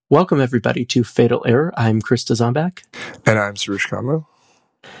Welcome, everybody, to Fatal Error. I'm Krista Zombak. And I'm Sarush Kamlu.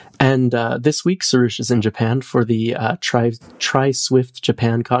 And this week, Sarush is in Japan for the Try Swift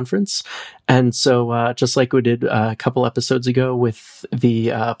Japan conference. And so just like we did a couple episodes ago with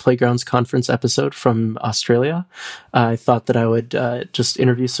the Playgrounds conference episode from Australia, I thought that I would just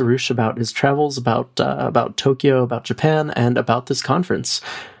interview Sarush about his travels, about Tokyo, about Japan, and about this conference.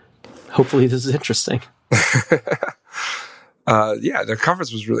 Hopefully this is interesting. Yeah, the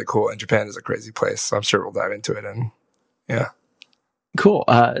conference was really cool, and Japan is a crazy place, so I'm sure we'll dive into it. And yeah, cool.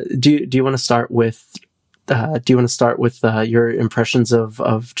 Do you want to start with your impressions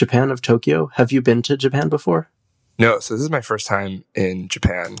of Japan, of Tokyo? Have you been to Japan before? No, so this is my first time in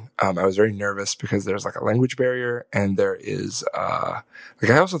Japan. I was very nervous because there's like a language barrier, and there is I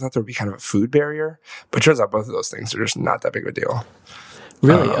also thought there would be kind of a food barrier, but it turns out both of those things are just not that big of a deal.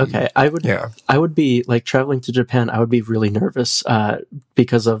 Really? Okay. I would be like traveling to Japan. I would be really nervous,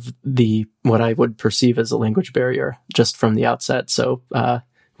 because of what I would perceive as a language barrier just from the outset. So,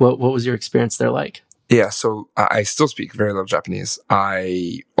 what was your experience there like? Yeah. So I still speak very little Japanese.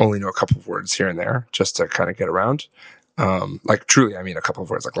 I only know a couple of words here and there just to kind of get around. Truly, I mean, a couple of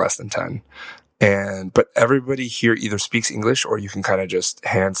words, like less than 10. But everybody here either speaks English or you can kind of just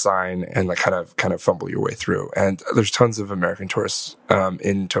hand sign and like kind of fumble your way through. And there's tons of American tourists,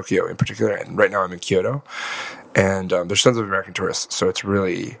 in Tokyo in particular. And right now I'm in Kyoto, and, there's tons of American tourists. So it's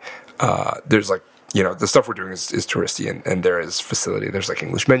really, there's like, the stuff we're doing is touristy, and there is facility. There's like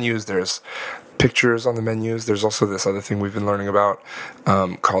English menus. There's pictures on the menus. There's also this other thing we've been learning about,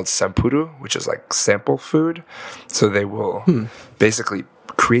 called sampuru, which is like sample food. So they will basically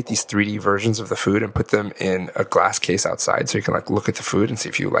create these 3D versions of the food and put them in a glass case outside so you can like look at the food and see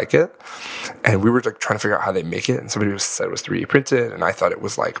if you like it. And we were like trying to figure out how they make it, and somebody said it was 3D printed, and I thought it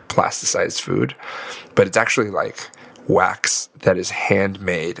was like plasticized food, but it's actually like wax that is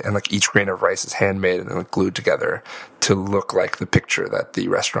handmade, and like each grain of rice is handmade and then like glued together to look like the picture that the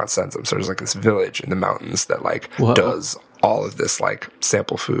restaurant sends them. So there's like this village in the mountains that like does all of this like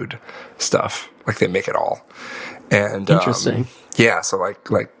sample food stuff. Like they make it all. And interesting. Yeah, so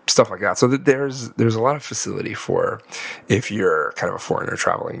like stuff like that. So that there's a lot of facility for if you're kind of a foreigner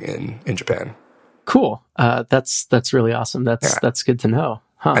traveling in Japan. Cool. That's really awesome. That's good to know.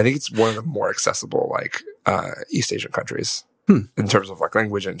 Huh. I think it's one of the more accessible like East Asian countries in terms of like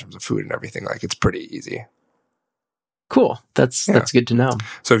language and in terms of food and everything. Like it's pretty easy. Cool. That's good to know.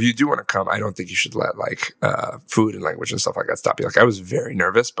 So if you do want to come, I don't think you should let like food and language and stuff like that stop you. Like I was very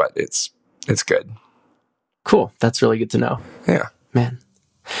nervous, but it's good. Cool. That's really good to know. Yeah. Man.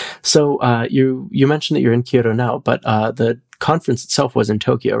 So you mentioned that you're in Kyoto now, but the conference itself was in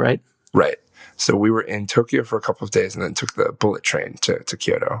Tokyo, right? Right. So we were in Tokyo for a couple of days and then took the bullet train to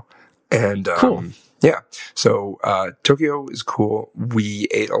Kyoto. And cool. Yeah. So Tokyo is cool. We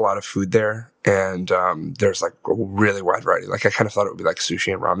ate a lot of food there, and there's like a really wide variety. Like I kind of thought it would be like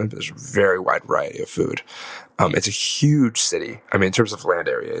sushi and ramen, but there's a very wide variety of food. It's a huge city. I mean, in terms of land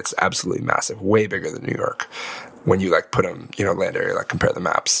area, it's absolutely massive, way bigger than New York. When you like put them, land area, like compare the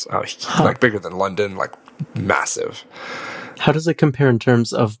maps, like bigger than London, like massive. How does it compare in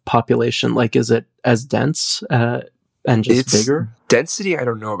terms of population? Like, is it as dense and just bigger? Density, I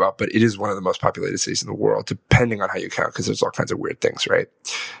don't know about, but it is one of the most populated cities in the world, depending on how you count, because there's all kinds of weird things, right?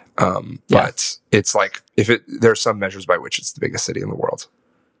 But it's like there are some measures by which it's the biggest city in the world.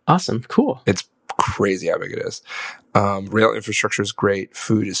 Awesome, cool. It's crazy how big it is. Rail infrastructure is great.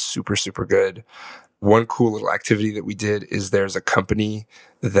 Food is super, super good. One cool little activity that we did is there's a company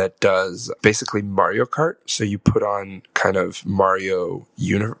that does basically Mario Kart. So you put on kind of Mario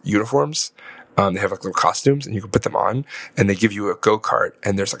uniforms. They have like little costumes, and you can put them on, and they give you a go-kart,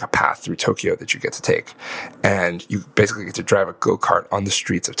 and there's like a path through Tokyo that you get to take. And you basically get to drive a go-kart on the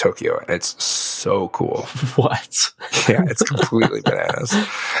streets of Tokyo, and it's so cool. What? Yeah, it's completely bananas.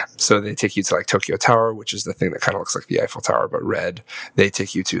 So they take you to like Tokyo Tower, which is the thing that kind of looks like the Eiffel Tower, but red. They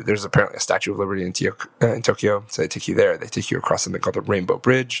take you to, there's apparently a Statue of Liberty in Tokyo. So they take you there. They take you across something called the Rainbow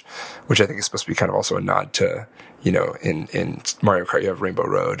Bridge, which I think is supposed to be kind of also a nod to, in Mario Kart, you have Rainbow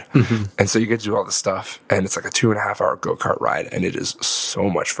Road. Mm-hmm. And so you get to do all this stuff, and it's like a 2.5 hour go-kart ride, and it is so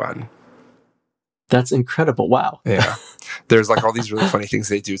much fun. That's incredible. Wow. Yeah. There's like all these really funny things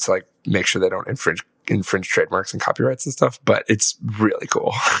they do to like make sure they don't infringe trademarks and copyrights and stuff, but it's really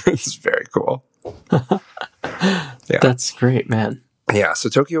cool. It's very cool. Yeah. That's great, man. Yeah. So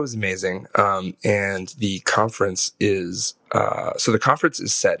Tokyo was amazing. And the conference is so the conference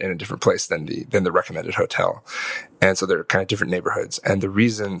is set in a different place than the recommended hotel. And so they're kind of different neighborhoods. And the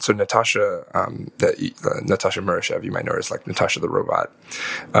reason, so Natasha, Natasha Murashev, you might know her as like Natasha the Robot,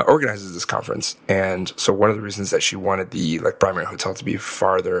 organizes this conference. And so one of the reasons that she wanted the like primary hotel to be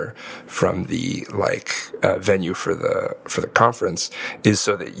farther from the like venue for the conference is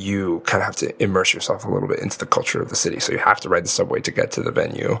so that you kind of have to immerse yourself a little bit into the culture of the city. So you have to ride the subway to get to the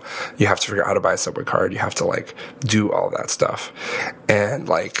venue. You have to figure out how to buy a subway card. You have to like do all that stuff. And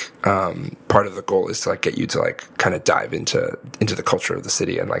like, part of the goal is to like get you to like kind of dive into the culture of the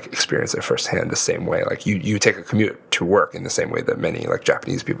city and like experience it firsthand the same way. Like you take a commute to work in the same way that many like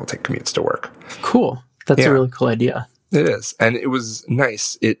Japanese people take commutes to work. Cool. That's a really cool idea. It is. And it was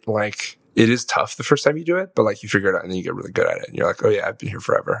nice. It is tough the first time you do it, but like you figure it out and then you get really good at it. And you're like, oh yeah, I've been here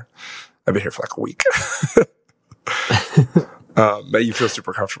forever. I've been here for like a week. But you feel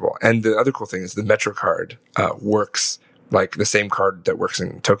super comfortable. And the other cool thing is the Metro card works like the same card that works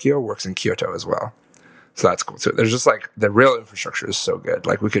in Tokyo works in Kyoto as well. So that's cool too. There's just like the rail infrastructure is so good.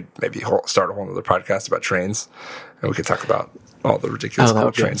 Like we could maybe start a whole other podcast about trains and we could talk about all the ridiculous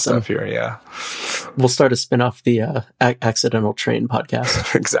cool train stuff here. Yeah. We'll start a spin-off, the Accidental Train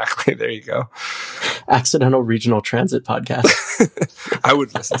podcast. Exactly. There you go. Accidental Regional Transit podcast. I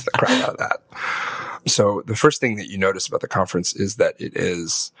would listen to the crap out of that. So the first thing that you notice about the conference is that it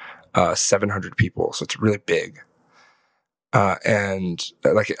is 700 people. So it's really big. And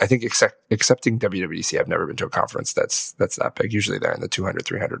like, I think excepting WWDC, I've never been to a conference that's that big. Usually they're in the 200,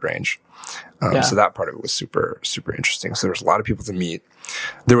 300 range. So that part of it was super, super interesting. So there was a lot of people to meet.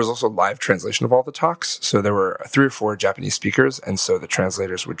 There was also live translation of all the talks. So there were 3 or 4 Japanese speakers. And so the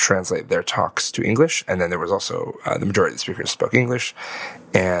translators would translate their talks to English. And then there was also, the majority of the speakers spoke English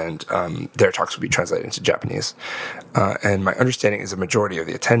and, their talks would be translated into Japanese. And my understanding is a majority of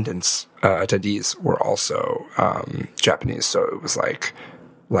the attendees were also, Japanese. So it was like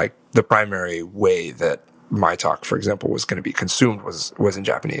the primary way that my talk, for example, was going to be consumed was in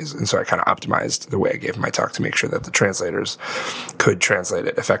Japanese. And so I kind of optimized the way I gave my talk to make sure that the translators could translate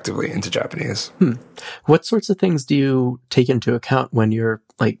it effectively into Japanese. What sorts of things do you take into account when you're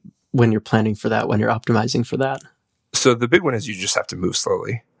planning for that, when you're optimizing for that? So the big one is you just have to move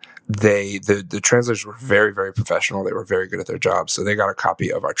slowly. The translators were very, very professional. They were very good at their job. So they got a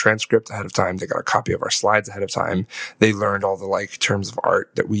copy of our transcript ahead of time. They got a copy of our slides ahead of time. They learned all the like terms of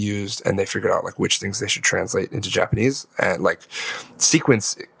art that we used and they figured out like which things they should translate into Japanese. And like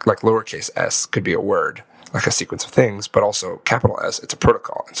sequence, like lowercase s could be a word, like a sequence of things, but also capital S, it's a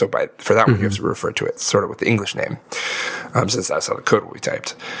protocol. And so for that one, you have to refer to it sort of with the English name, since that's how the code will be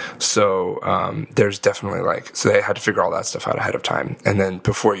typed. So, there's definitely so they had to figure all that stuff out ahead of time. And then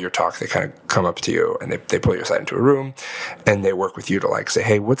before your talk, they kind of come up to you and they pull you aside into a room and they work with you to say,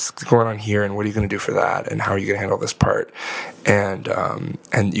 hey, what's going on here? And what are you going to do for that? And how are you going to handle this part? And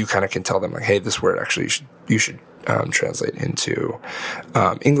you kind of can tell them hey, this word actually you should translate into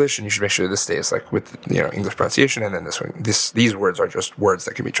English, and you should make sure this stays with English pronunciation. And then these words are just words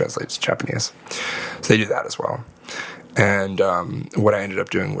that can be translated to Japanese. So they do that as well. And what I ended up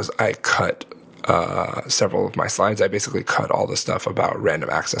doing was I cut several of my slides. I basically cut all the stuff about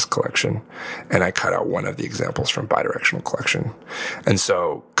random access collection, and I cut out one of the examples from bidirectional collection. And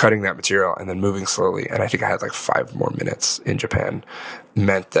so cutting that material and then moving slowly, and I think I had 5 more minutes in Japan,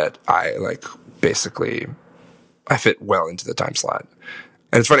 meant that I basically I fit well into the time slot.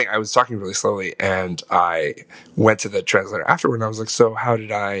 And it's funny, I was talking really slowly and I went to the translator afterward and I was like, so how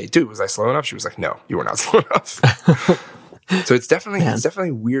did I do? Was I slow enough? She was like, no, you were not slow enough. So it's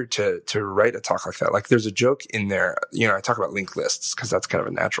definitely weird to write a talk like that. There's a joke in there, I talk about linked lists because that's kind of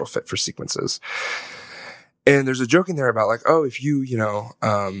a natural fit for sequences. And there's a joke in there about if you,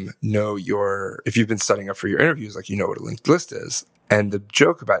 if you've been studying up for your interviews, you know what a linked list is. And the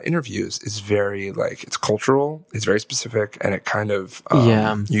joke about interviews is very it's cultural, it's very specific, and it kind of,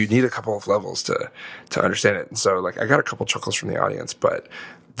 you need a couple of levels to understand it. And so I got a couple chuckles from the audience, but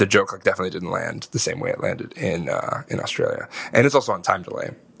the joke definitely didn't land the same way it landed in Australia. And it's also on time delay.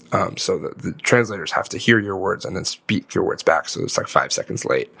 So the translators have to hear your words and then speak your words back. So it's 5 seconds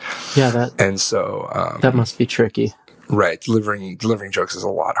late. Yeah. That must be tricky. Right. Delivering jokes is a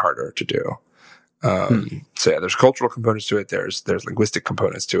lot harder to do. So yeah, there's cultural components to it. There's linguistic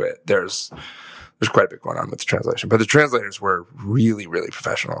components to it. There's quite a bit going on with the translation, but the translators were really, really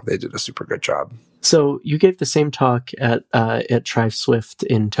professional. They did a super good job. So you gave the same talk at TriSwift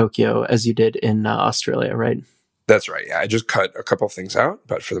in Tokyo as you did in Australia, right? That's right. Yeah. I just cut a couple of things out,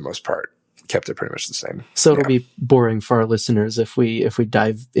 but for the most part, kept it pretty much the same. So it'll be boring for our listeners if we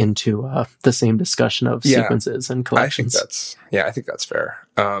dive into the same discussion of sequences and collections. I think that's fair.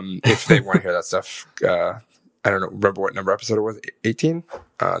 If they want to hear that stuff, I don't know, remember what number episode it was, 18?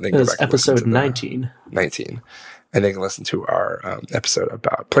 It was episode 19. 19. And they can listen to our episode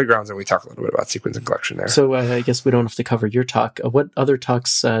about playgrounds, and we talk a little bit about sequence and collection there. So I guess we don't have to cover your talk. What other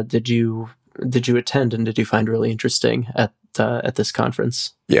talks did you attend, and did you find really interesting at this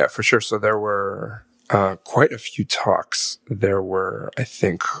conference? Yeah, for sure. So there were quite a few talks. There were, I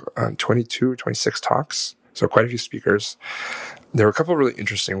think, 22 or 26 talks. So quite a few speakers. There were a couple of really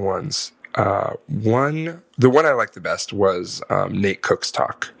interesting ones. The one I liked the best was Nate Cook's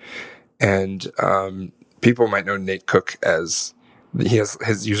talk. And people might know Nate Cook as his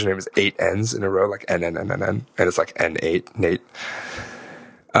username is 8 N's in a row, like N, and it's like N8, Nate.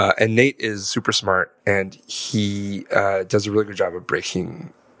 And Nate is super smart, and he does a really good job of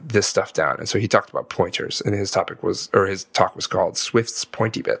breaking this stuff down. And so he talked about pointers, and his talk was called Swift's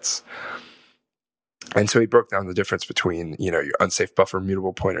Pointy Bits. And so he broke down the difference between, your unsafe buffer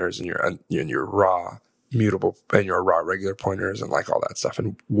mutable pointers and your raw mutable and your raw regular pointers and like all that stuff,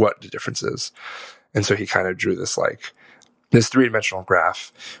 and what the difference is. And so he kind of drew this three-dimensional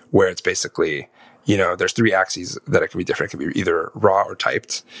graph where it's basically, there's three axes that it can be different. It can be either raw or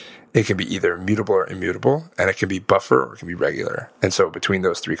typed. It can be either mutable or immutable, and it can be buffer or it can be regular. And so between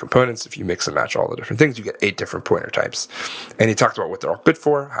those three components, if you mix and match all the different things, you get 8 different pointer types. And he talked about what they're all good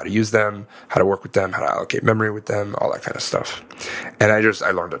for, how to use them, how to work with them, how to allocate memory with them, all that kind of stuff. And I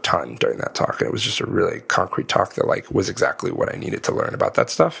learned a ton during that talk, and it was just a really concrete talk that was exactly what I needed to learn about that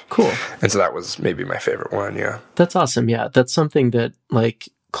stuff. Cool. And so that was maybe my favorite one. Yeah. That's awesome. Yeah. That's something that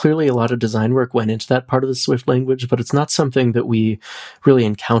clearly a lot of design work went into that part of the Swift language, but it's not something that we really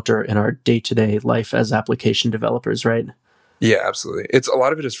encounter in our day-to-day life as application developers, right? Yeah, absolutely. A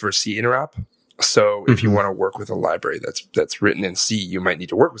lot of it is for C interop. So if you want to work with a library that's written in C, you might need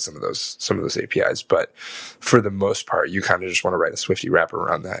to work with some of those APIs. But for the most part, you kind of just want to write a Swifty wrapper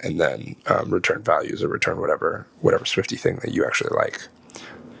around that, and then return values or return whatever Swifty thing that you actually like.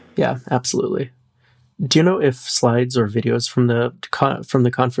 Yeah, absolutely. Do you know if slides or videos from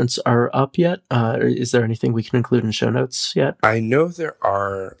the conference are up yet? Is there anything we can include in show notes yet? I know there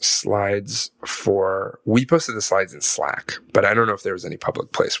are slides we posted the slides in Slack, but I don't know if there was any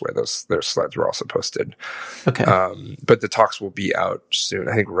public place where those slides were also posted. Okay. But the talks will be out soon.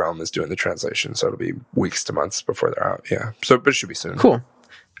 I think Realm is doing the translation, so it'll be weeks to months before they're out. Yeah. But it should be soon. Cool.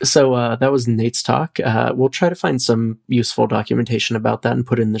 So that was Nate's talk. We'll try to find some useful documentation about that and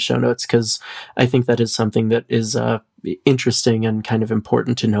put it in the show notes, because I think that is something that is interesting and kind of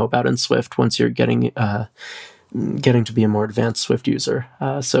important to know about in Swift once you're getting to be a more advanced Swift user.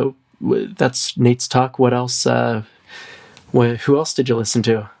 So that's Nate's talk. What else? Who else did you listen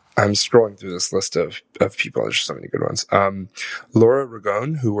to? I'm scrolling through this list of people. There's so many good ones. Laura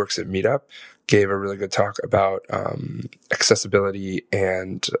Ragone, who works at Meetup, gave a really good talk about accessibility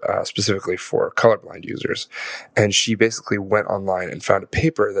and specifically for colorblind users. And she basically went online and found a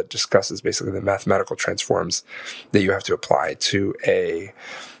paper that discusses basically the mathematical transforms that you have to apply to a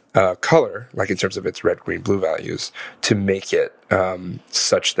color, like in terms of its red, green, blue values, to make it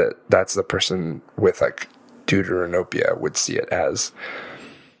such that that's the person with like deuteranopia would see it as.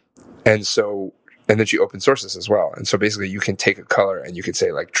 And then she open sources as well. And so basically you can take a color and you can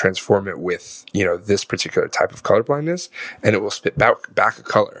say like transform it with, this particular type of color blindness, and it will spit back a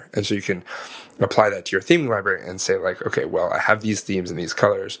color. And so you can apply that to your theming library and say like, okay, well, I have these themes and these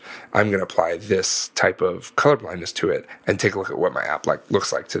colors. I'm going to apply this type of color blindness to it and take a look at what my app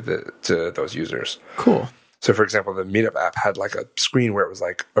looks like to those users. Cool. So for example, the Meetup app had like a screen where it was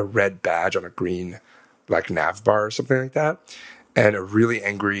like a red badge on a green like nav bar or something like that. And a really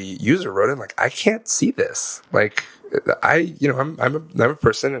angry user wrote in like, I can't see this. Like I'm a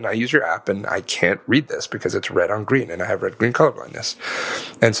person and I use your app and I can't read this because it's red on green and I have red green color blindness.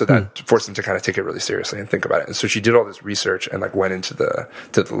 And so that forced them to kind of take it really seriously and think about it. And so she did all this research and like went into the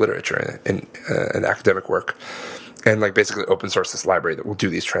literature and academic work and like basically open source this library that will do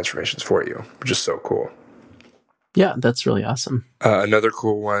these transformations for you, which is so cool. Yeah, that's really awesome. Another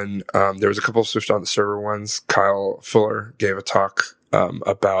cool one, there was a couple of Swift on the server ones. Kyle Fuller gave a talk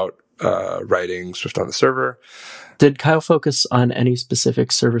about writing Swift on the server. Did Kyle focus on any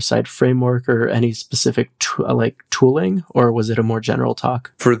specific server-side framework or any specific tooling, or was it a more general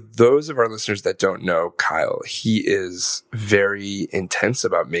talk? For those of our listeners that don't know Kyle, he is very intense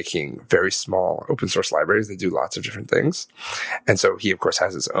about making very small open source libraries that do lots of different things. And so he, of course,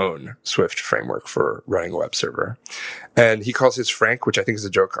 has his own Swift framework for running a web server. And he calls his Frank, which I think is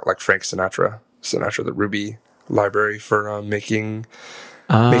a joke, like Frank Sinatra, the Ruby library for making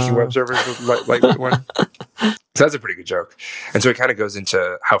web servers with lightweight one. So that's a pretty good joke. And so it kind of goes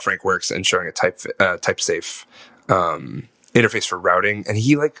into how Frank works and showing a type safe interface for routing. And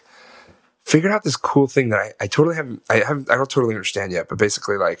he figured out this cool thing that I don't totally understand yet, but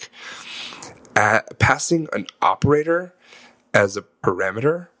basically like passing an operator as a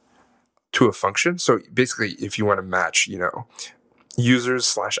parameter to a function. So basically if you want to match,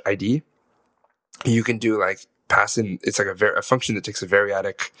 users / ID, you can do like pass in, it's like a function that takes a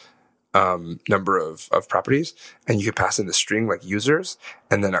variadic number of properties, and you can pass in the string like users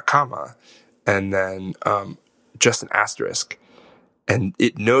and then a comma and then just an asterisk. And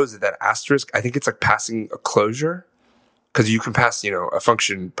it knows that asterisk, I think it's like passing a closure, because you can pass, a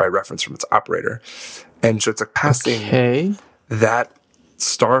function by reference from its operator. And so it's like passing that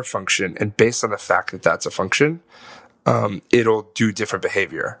star function, and based on the fact that that's a function, it'll do different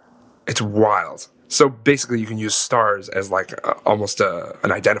behavior. It's wild. So basically you can use stars as like almost an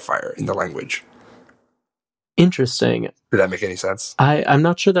identifier in the language. Interesting. Did that make any sense? I'm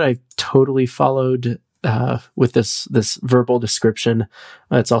not sure that I totally followed with this verbal description.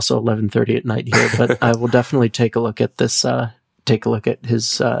 It's also 11:30 at night here, but I will definitely take a look at this. Take a look at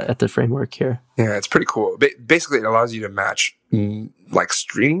his at the framework here. Yeah, it's pretty cool. Basically, it allows you to match like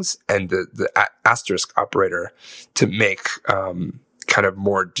strings and the asterisk operator to make kind of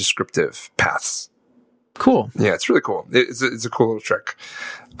more descriptive paths. Cool. Yeah, it's really cool. It's a cool little trick.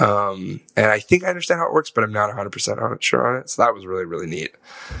 And I think I understand how it works, but I'm not 100% sure on it. So that was really, really neat.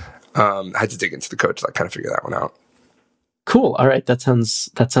 I had to dig into the code to like kind of figure that one out. Cool. All right. That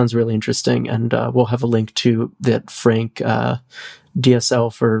sounds really interesting. And we'll have a link to that Frank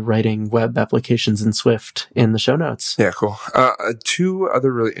DSL for writing web applications in Swift in the show notes. Yeah, cool. Two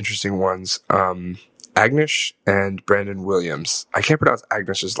other really interesting ones. Agnish and Brandon Williams. I can't pronounce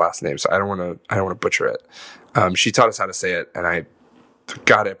Agnish's last name, so I don't want to butcher it. She taught us how to say it, and I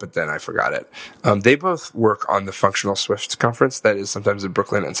got it, but then I forgot it. They both work on the Functional Swift conference that is sometimes in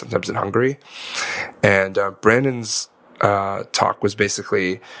Brooklyn and sometimes in Hungary. And Brandon's talk was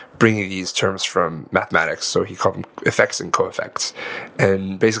basically bringing these terms from mathematics. So he called them effects and coeffects.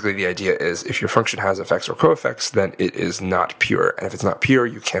 And basically the idea is if your function has effects or coeffects, then it is not pure. And if it's not pure,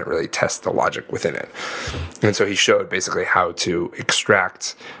 you can't really test the logic within it. And so he showed basically how to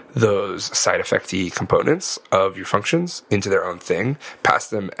extract those side effect-y components of your functions into their own thing, pass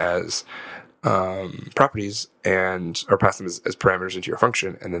them as properties or pass them as parameters into your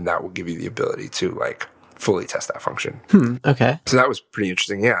function. And then that will give you the ability to like fully test that function. Okay. So that was pretty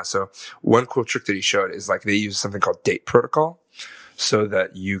interesting. Yeah. So one cool trick that he showed is like they use something called date protocol so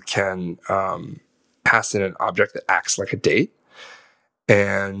that you can pass in an object that acts like a date.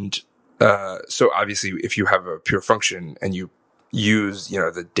 And so obviously if you have a pure function and you use,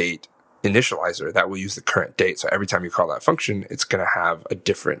 the date initializer, that will use the current date. So every time you call that function, it's going to have a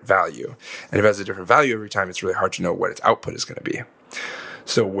different value. And if it has a different value every time, it's really hard to know what its output is going to be.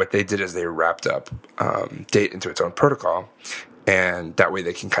 So what they did is they wrapped up date into its own protocol, and that way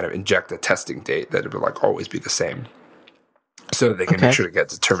they can kind of inject a testing date that it would like always be the same. So they can make sure to get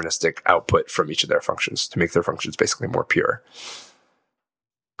deterministic output from each of their functions to make their functions basically more pure.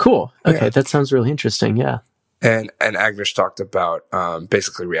 Cool. Okay, That sounds really interesting. Yeah. And Agnish talked about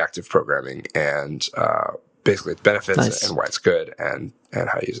basically reactive programming and basically its benefits and why it's good and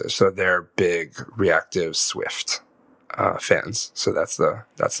how to use it. So they're big reactive Swift fans. So that's the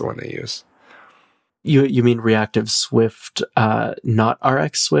one they use. You mean reactive Swift, not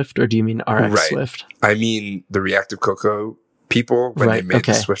RX Swift, or do you mean RX Swift? I mean the reactive Cocoa people, when they made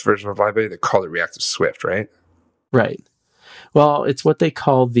the Swift version of library, they called it reactive Swift, right? Right. Well, it's what they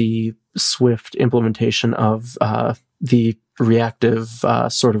call the Swift implementation of the reactive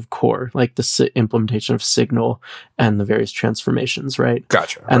sort of core, like the implementation of Signal and the various transformations, right?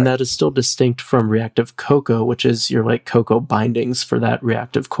 Gotcha. And that is still distinct from reactive Cocoa, which is your like Cocoa bindings for that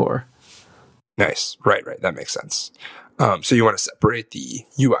reactive core. Nice. Right. That makes sense. So you want to separate the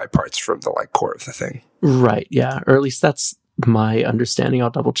UI parts from the like core of the thing. Right. Yeah. Or at least that's my understanding.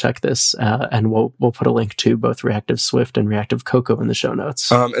 I'll double check this, and we'll put a link to both Reactive Swift and Reactive Cocoa in the show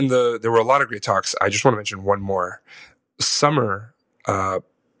notes. And there were a lot of great talks. I just want to mention one more. Summer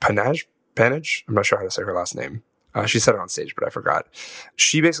Panaj, I'm not sure how to say her last name. She said it on stage, but I forgot.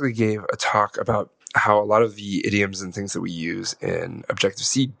 She basically gave a talk about how a lot of the idioms and things that we use in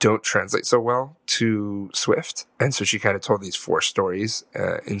Objective-C don't translate so well to Swift. And so she kind of told these 4 stories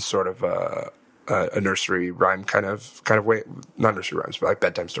in sort of a nursery rhyme kind of way, not nursery rhymes, but like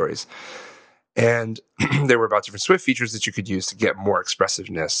bedtime stories. And they were about different Swift features that you could use to get more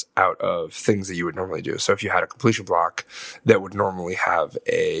expressiveness out of things that you would normally do. So if you had a completion block that would normally have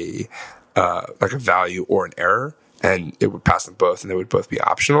a value or an error, and it would pass them both, and they would both be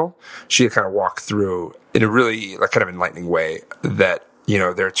optional, she had kind of walked through in a really like kind of enlightening way that,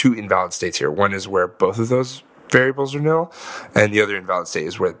 there are 2 invalid states here. One is where both of those variables are nil, and the other invalid state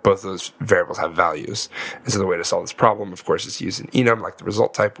is where both of those variables have values. And so the way to solve this problem, of course, is to use an enum like the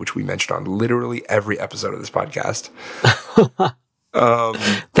result type, which we mentioned on literally every episode of this podcast.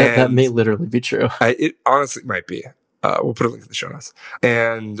 That may literally be true. It honestly might be. We'll put a link in the show notes.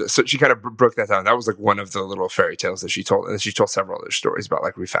 And so she kind of broke that down. That was like one of the little fairy tales that she told. And she told several other stories about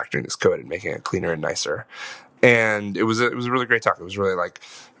like refactoring this code and making it cleaner and nicer. And it was a really great talk. It was really like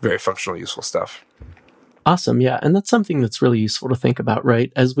very functional, useful stuff. Awesome. Yeah. And that's something that's really useful to think about,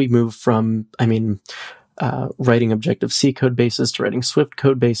 right? As we move from, writing Objective-C code bases to writing Swift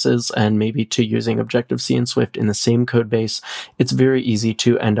code bases, and maybe to using Objective-C and Swift in the same code base, it's very easy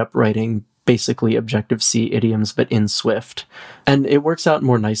to end up writing basically Objective-C idioms, but in Swift. And it works out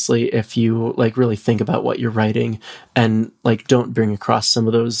more nicely if you like really think about what you're writing and like don't bring across some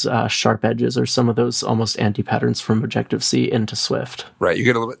of those sharp edges or some of those almost anti-patterns from Objective-C into Swift. Right. You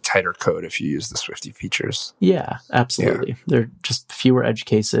get a little bit tighter code if you use the Swifty features. Yeah, absolutely. Yeah. There are just fewer edge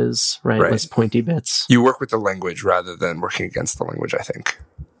cases, right? Less pointy bits. You work with the language rather than working against the language, I think.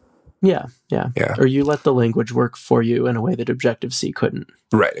 Yeah. Or you let the language work for you in a way that Objective-C couldn't.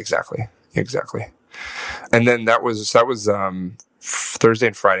 Right, exactly. And then that was Thursday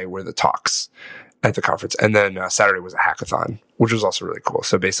and Friday were the talks at the conference. And then Saturday was a hackathon, which was also really cool.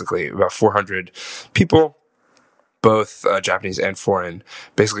 So basically about 400 people, both Japanese and foreign,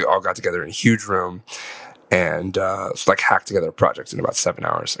 basically all got together in a huge room and like hacked together a project in about 7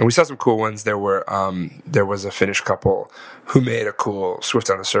 hours. And we saw some cool ones. There was a Finnish couple who made a cool Swift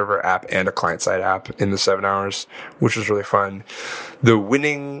on the server app and a client-side app in the 7 hours, which was really fun. The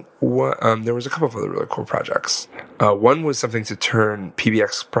winning one, there was a couple of other really cool projects. One was something to turn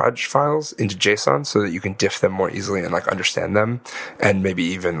PBX proj files into JSON so that you can diff them more easily and like understand them and maybe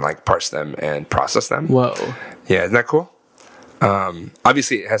even like parse them and process them. Whoa. Yeah, isn't that cool?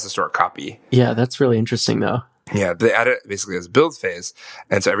 Obviously it has to store a copy. Yeah, that's really interesting though. Yeah, they add it basically as a build phase.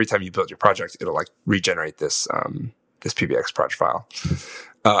 And so every time you build your project, it'll like regenerate this PBX proj file,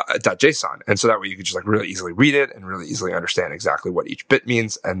 .json. And so that way you can just like really easily read it and really easily understand exactly what each bit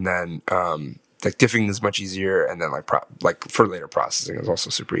means. And then, like diffing is much easier. And then like for later processing is also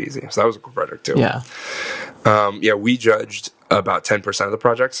super easy. So that was a cool project too. Yeah. We judged about 10% of the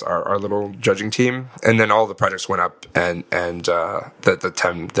projects, our little judging team. And then all the projects went up and the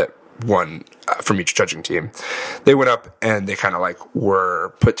 10 that won from each judging team, they went up and they kind of like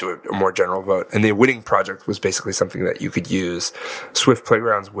were put to a more general vote. And the winning project was basically something that you could use Swift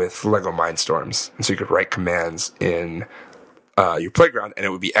Playgrounds with Lego Mindstorms. And so you could write commands in your playground and it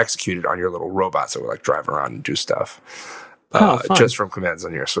would be executed on your little robots that would like drive around and do stuff just from commands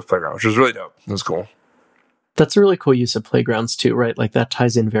on your Swift Playground, which was really dope. It was cool. That's a really cool use of playgrounds too, right? Like that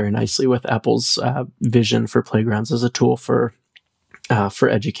ties in very nicely with Apple's vision for playgrounds as a tool for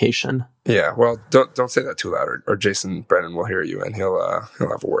education. Yeah, well, don't say that too loud, or Jason Brennan will hear you and he'll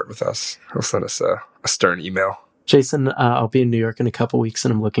have a word with us. He'll send us a stern email. Jason, I'll be in New York in a couple weeks,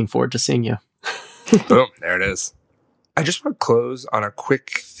 and I'm looking forward to seeing you. Boom, there it is. I just want to close on a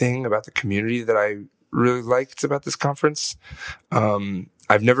quick thing about the community that I really liked about this conference.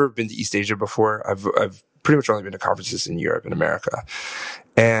 I've never been to East Asia before. I've pretty much only been to conferences in Europe and America.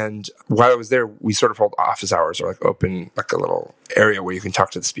 And while I was there, we sort of hold office hours or like open like a little area where you can talk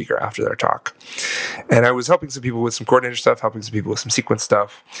to the speaker after their talk. And I was helping some people with some coordinator stuff, helping some people with some sequence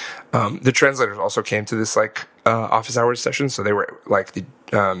stuff. The translators also came to this like office hours session. So they were like the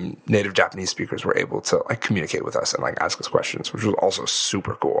native Japanese speakers were able to like communicate with us and like ask us questions, which was also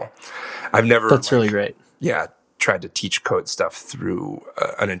super cool. That's really great. Yeah. Tried to teach code stuff through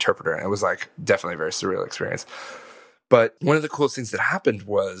an interpreter, and it was like definitely a very surreal experience. But one of the coolest things that happened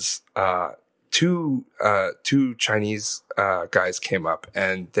was two Chinese guys came up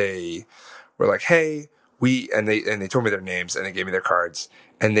and they were like, "Hey, they told me their names and they gave me their cards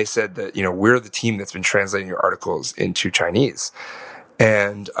and they said that we're the team that's been translating your articles into Chinese."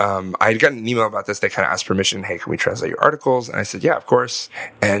 And I had gotten an email about this. They kind of asked permission. Hey, can we translate your articles? And I said, yeah, of course.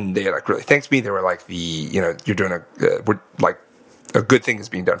 And they like really thanked me. They were like, you're doing a good thing is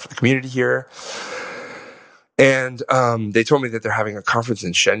being done for the community here. And they told me that they're having a conference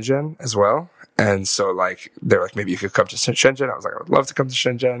in Shenzhen as well. And so like they're like, maybe you could come to Shenzhen. I was like, I would love to come to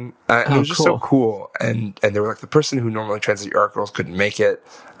Shenzhen. And it was just so cool. And they were like, the person who normally translates your articles couldn't make it.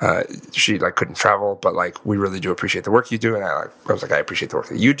 She like couldn't travel, but like we really do appreciate the work you do. And I was like, I appreciate the work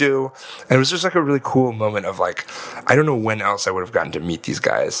that you do. And it was just like a really cool moment of like, I don't know when else I would have gotten to meet these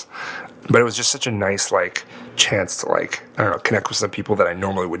guys, but it was just such a nice like chance to like, I don't know, connect with some people that I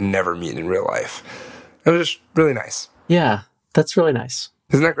normally would never meet in real life. It was just really nice. Yeah, that's really nice.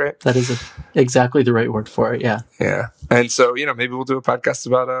 Isn't that great? That is exactly the right word for it. Yeah. Yeah. And so, maybe we'll do a podcast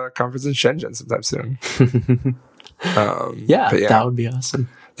about a conference in Shenzhen sometime soon. Yeah, that would be awesome.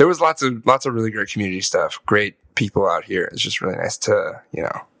 There was lots of really great community stuff. Great people out here. It's just really nice to,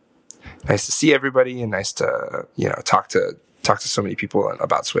 nice to see everybody and nice to, talk to so many people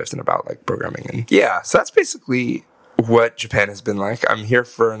about Swift and about like programming. And yeah, so that's basically what Japan has been like. I'm here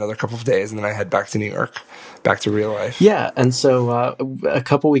for another couple of days and then I head back to New York, back to real life. Yeah. And so a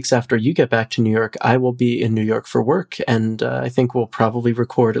couple weeks after you get back to New York, I will be in New York for work. And I think we'll probably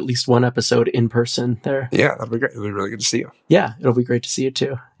record at least one episode in person there. Yeah, that'll be great. It'll be really good to see you. Yeah, it'll be great to see you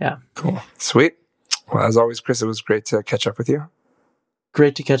too. Yeah. Cool. Sweet. Well, as always, Chris, it was great to catch up with you.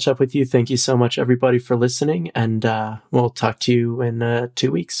 Great to catch up with you. Thank you so much, everybody, for listening. And we'll talk to you in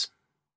 2 weeks.